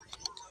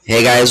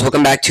Hey guys,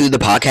 welcome back to the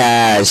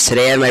podcast.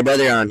 Today I have my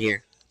brother on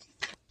here.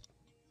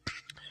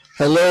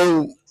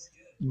 Hello,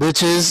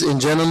 bitches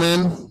and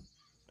gentlemen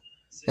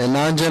and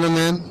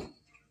non-gentlemen.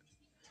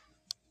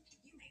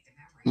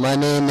 My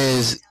name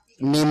is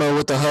Nemo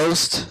with the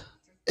host,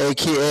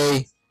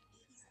 aka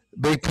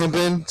Big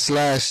Pimpin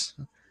slash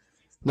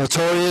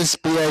Notorious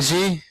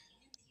B.I.G.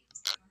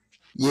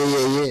 Yeah,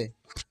 yeah, yeah.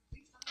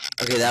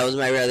 Okay, that was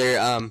my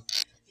brother.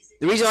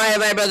 The reason why I have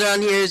my brother on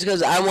here is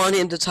because I want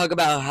him to talk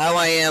about how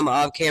I am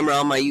off camera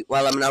on my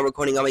while I'm not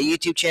recording on my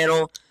YouTube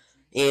channel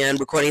and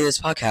recording this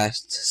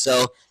podcast.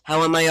 So,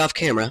 how am I off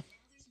camera?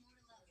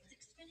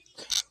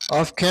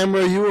 Off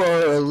camera, you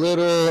are a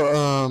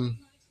little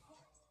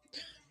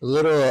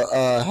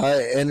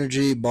high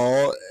energy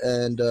ball,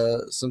 and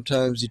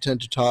sometimes you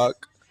tend to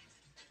talk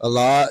a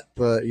lot,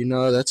 but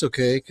that's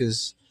okay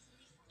because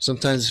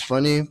sometimes it's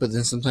funny, but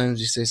then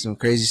sometimes you say some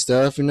crazy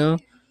stuff.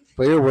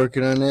 But you're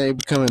working on it. You're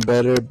becoming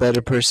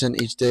better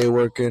person each day,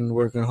 working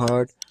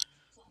hard.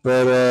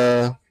 But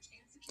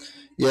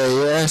yeah,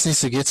 your ass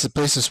needs to get to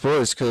play some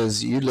sports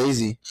because you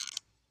lazy.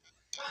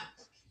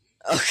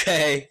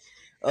 Okay,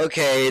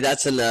 okay,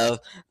 that's enough.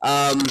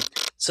 Um,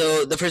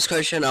 so the first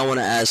question I want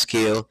to ask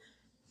you: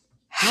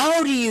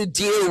 how do you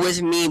deal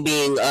with me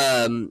being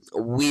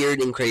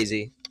weird and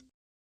crazy?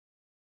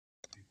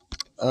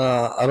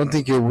 I don't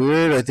think you're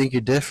weird. I think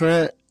you're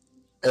different,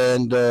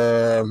 and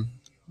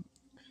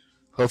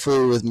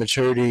hopefully with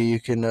maturity you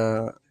can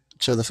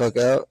chill the fuck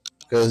out.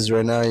 Because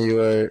right now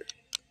you are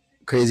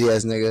crazy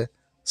ass nigga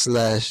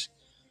slash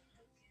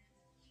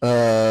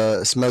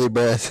smelly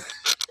breath.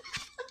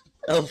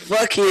 Oh,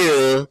 fuck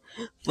you,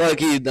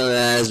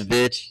 dumbass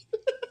bitch.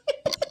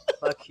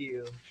 Fuck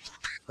you.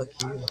 Fuck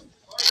you.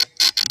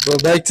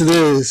 But back to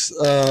this.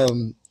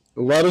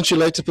 Why don't you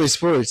like to play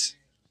sports?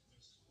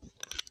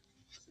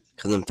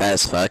 Cause I'm fat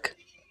as fuck.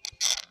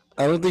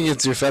 I don't think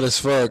it's you're fat as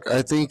fuck.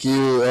 I think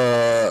you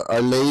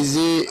are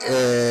lazy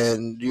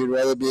and you'd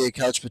rather be a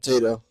couch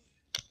potato.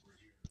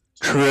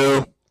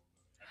 True.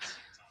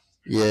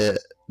 Yeah,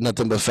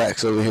 nothing but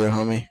facts over here,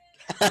 homie.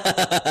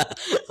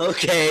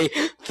 Okay,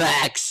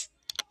 facts.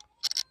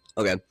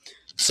 Okay,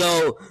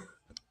 so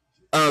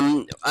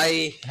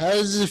I How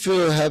does it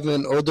feel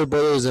having older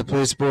brothers that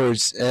play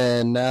sports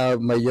and now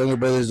my younger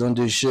brothers don't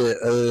do shit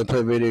other than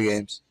play video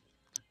games?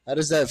 How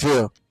does that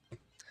feel?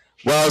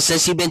 well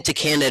since you've been to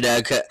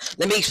Canada,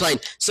 let me explain.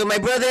 So my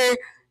brother,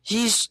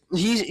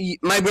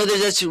 my brother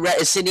that's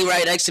is sitting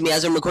right next to me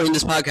as I'm recording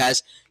this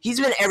podcast. He's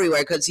been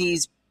everywhere because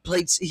he's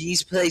played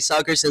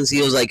soccer since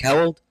he was like how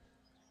old?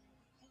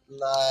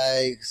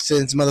 Like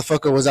since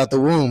motherfucker was out the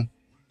womb,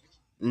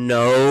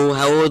 No,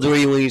 how old were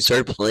you when you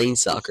started playing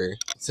soccer?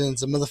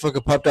 since a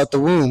motherfucker popped out the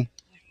womb.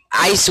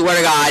 I swear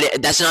to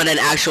God, that's not an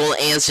actual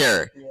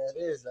answer. Yeah, it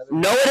is.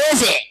 No, it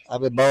isn't.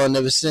 I've been balling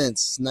ever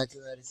since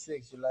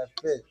 1996, July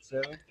 5th.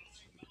 7?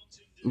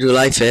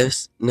 July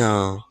 5th?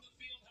 No.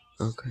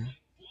 Okay.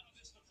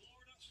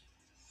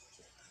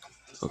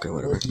 Okay, Bro,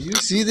 whatever. do you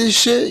see this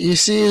shit? You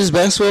see this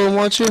basketball I'm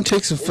watching?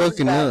 Take some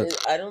fucking notes.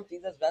 I don't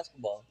think that's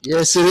basketball.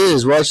 Yes, it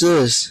is. Watch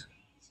this.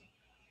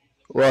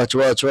 Watch.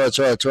 Here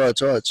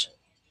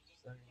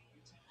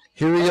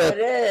we got.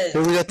 It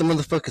Here is. we got the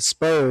motherfucking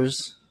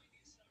Spurs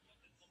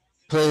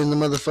playing the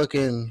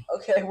motherfucking.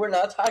 Okay, we're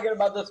not talking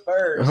about the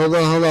Spurs. Hold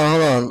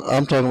on.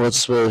 I'm talking about the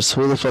Spurs.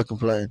 Who the fucking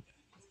playing?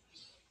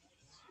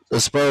 The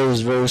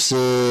Spurs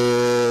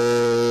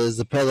versus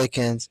the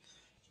Pelicans.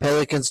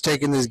 Pelicans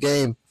taking this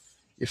game.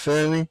 You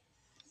feel me?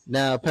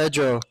 Now,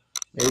 Pedro,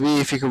 maybe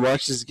if you could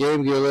watch this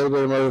game, get a little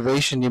bit of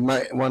motivation, you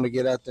might want to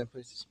get out there and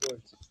play some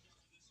sports.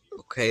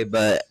 Okay,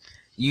 but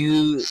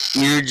you're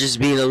just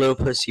being a little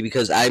pussy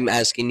because I'm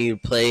asking you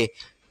to play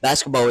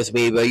basketball with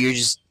me, but you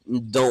just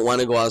don't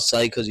want to go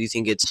outside because you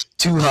think it's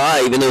too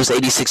hot, even though it's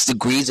 86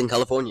 degrees in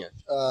California.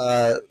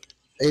 Uh,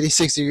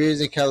 86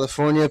 degrees in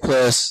California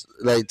plus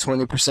like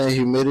 20%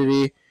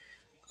 humidity.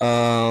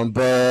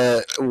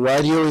 But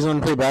why do you always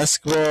want to play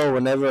basketball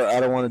whenever I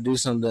don't want to do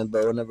something,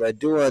 but whenever I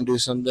do want to do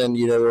something,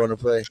 you never want to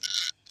play?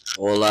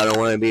 Well, I don't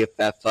want to be a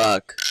fat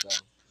fuck. So.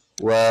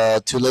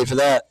 Well, too late for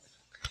that.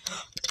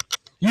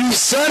 You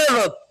son of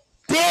a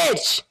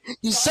bitch!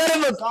 You son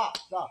of a. Stop.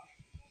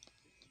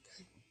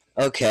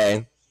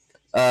 Okay.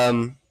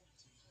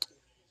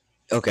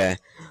 Okay.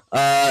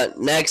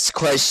 Next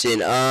question.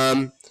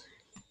 Why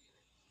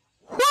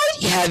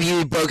have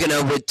you broken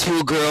up with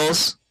two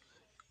girls?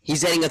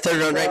 He's dating a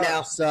third one right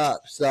now.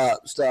 Stop.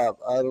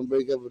 I don't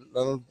break up.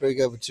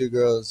 With two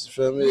girls. You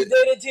feel me? You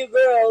dated two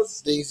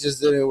girls. Things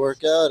just didn't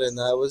work out, and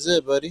that was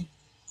it, buddy.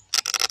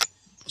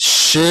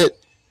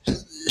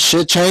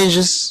 Shit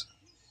changes,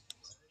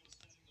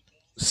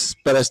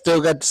 but I still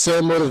got the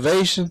same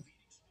motivation.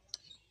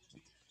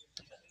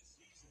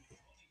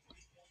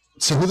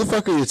 So who the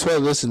fuck are your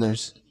 12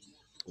 listeners?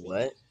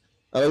 What?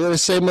 I'm gonna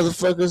say,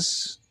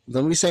 motherfuckers,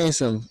 don't be saying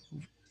some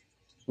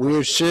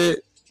weird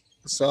shit.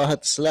 So I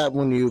have to slap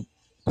one of you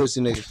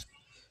pussy niggas.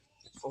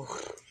 Oh,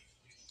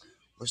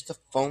 where's the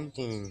phone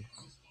thing?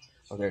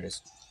 Oh, there it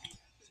is.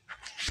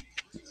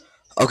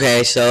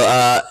 Okay,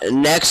 so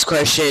next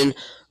question.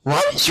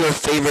 What is your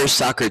favorite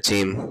soccer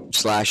team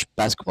 /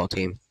 basketball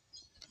team?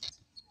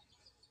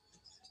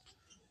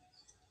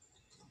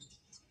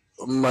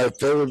 My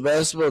favorite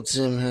basketball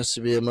team has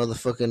to be a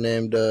motherfucker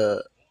named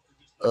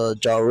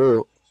Ja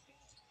Rule.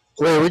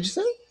 Wait, what'd you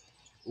say?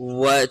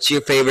 What's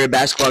your favorite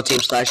basketball team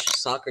 /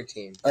 soccer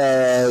team?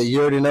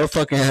 You already know,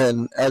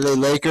 fucking LA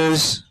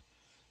Lakers.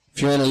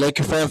 If you're a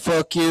Laker fan,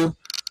 fuck you.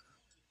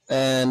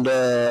 And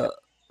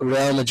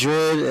Real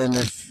Madrid. And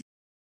if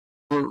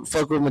you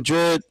fuck with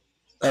Madrid,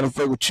 I don't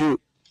fuck with you.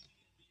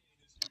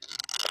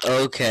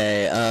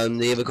 Okay. Do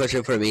you have a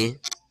question for me?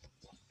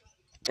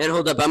 And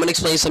hold up, I'm gonna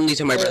explain something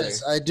to my brother.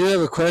 Yes, I do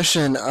have a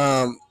question.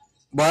 Why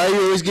are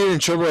you always getting in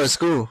trouble at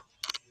school?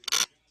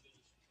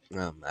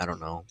 I don't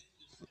know.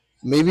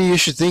 Maybe you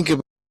should think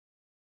about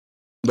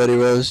Buddy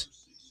Rose.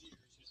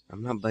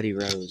 I'm not Buddy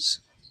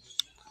Rose.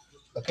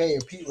 Okay,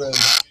 you're Pete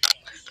Rose.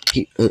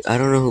 I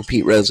don't know who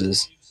Pete Rose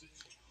is.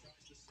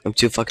 I'm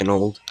too fucking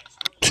old.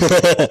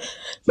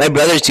 My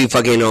brother's too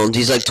fucking old.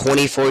 He's like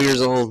 24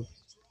 years old.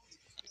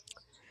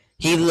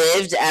 He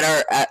lived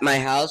at my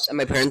house, at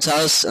my parents'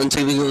 house,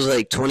 until he was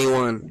like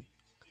 21,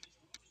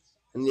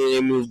 and then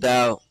he moved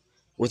out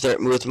with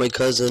my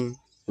cousin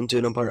into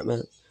an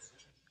apartment.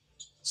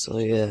 So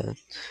yeah.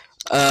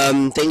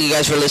 Thank you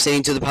guys for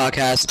listening to the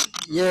podcast.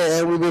 Yeah,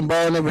 and we've been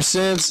balling ever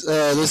since.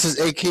 This is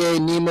AKA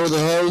Nemo, the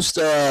host.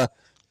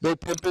 Big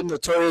Pimpin',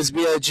 Notorious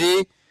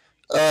B.I.G.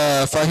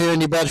 If I hear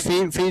any bad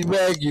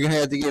feedback, you're going to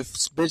have to get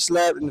bitch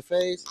slapped in the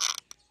face.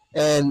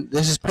 And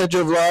this is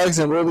Pedro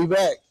Vlogs, and we'll be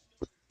back.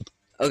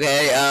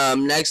 Okay,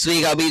 next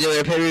week I'll be doing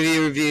a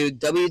pay-per-view review,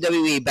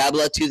 WWE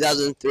Babla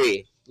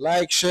 2003.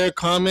 Like, share,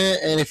 comment,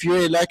 and if you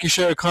ain't like,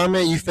 share, or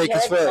comment, you fake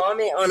as fuck.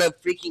 Comment on a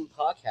freaking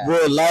podcast.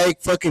 Bro,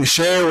 like, fucking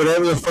share,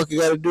 whatever the fuck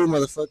you gotta do,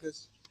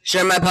 motherfuckers.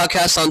 Share my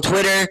podcast on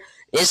Twitter,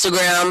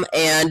 Instagram,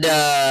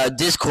 and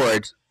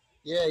Discord.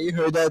 Yeah, you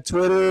heard that.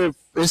 Twitter,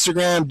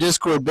 Instagram,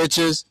 Discord,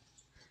 bitches.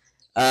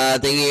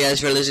 Thank you guys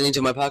for listening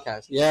to my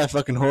podcast. Yeah,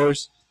 fucking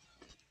whores.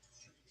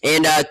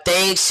 And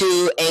thanks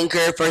to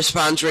Anchor for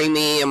sponsoring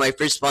me and my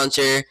first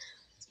sponsor.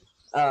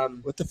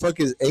 What the fuck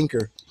is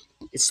Anchor?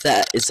 It's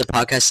the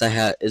podcast I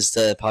have. It's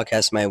the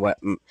podcast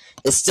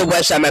it's the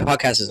website my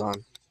podcast is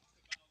on.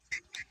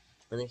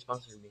 And they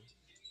sponsored me.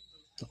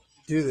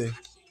 Do they?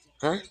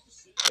 Huh?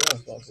 They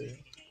don't sponsor you.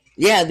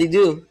 Yeah, they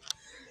do.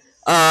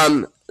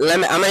 I'm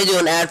gonna do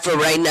an ad for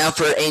right now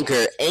for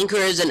Anchor. Anchor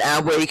is an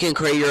app where you can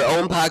create your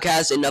own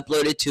podcast and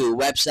upload it to a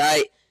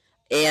website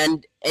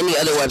and any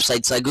other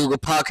websites like Google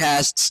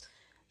Podcasts,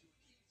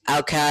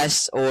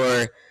 Outcasts,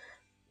 or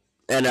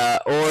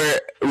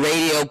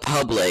Radio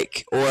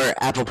Public or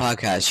Apple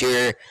Podcasts.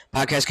 Your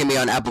podcast can be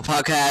on Apple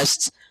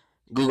Podcasts,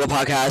 Google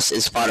Podcasts,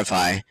 and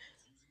Spotify.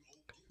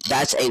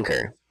 That's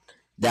Anchor.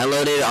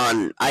 Download it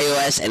on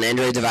iOS and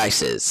Android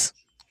devices.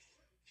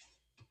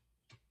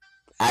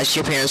 Ask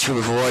your parents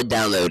before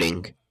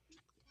downloading.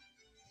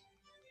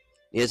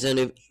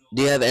 Do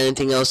you have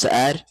anything else to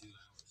add?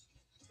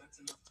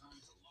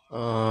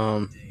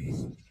 No,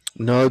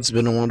 it's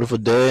been a wonderful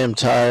day. I'm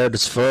tired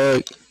as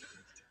fuck.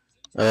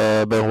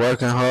 Been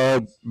working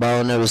hard,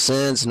 balling ever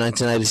since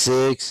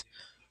 1996.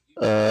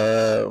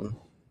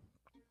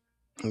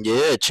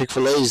 Yeah,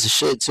 Chick-fil-A is the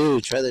shit too.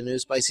 Try the new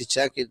spicy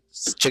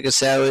chicken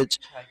sandwich.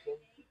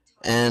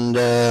 And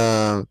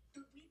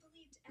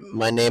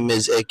my name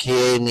is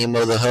AKA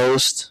Nemo the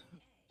host,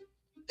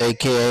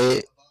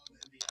 AKA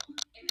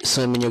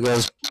Swimming Your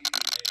Girls.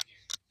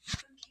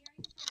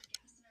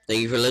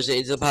 Thank you for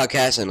listening to the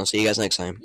podcast, and I'll see you guys next time.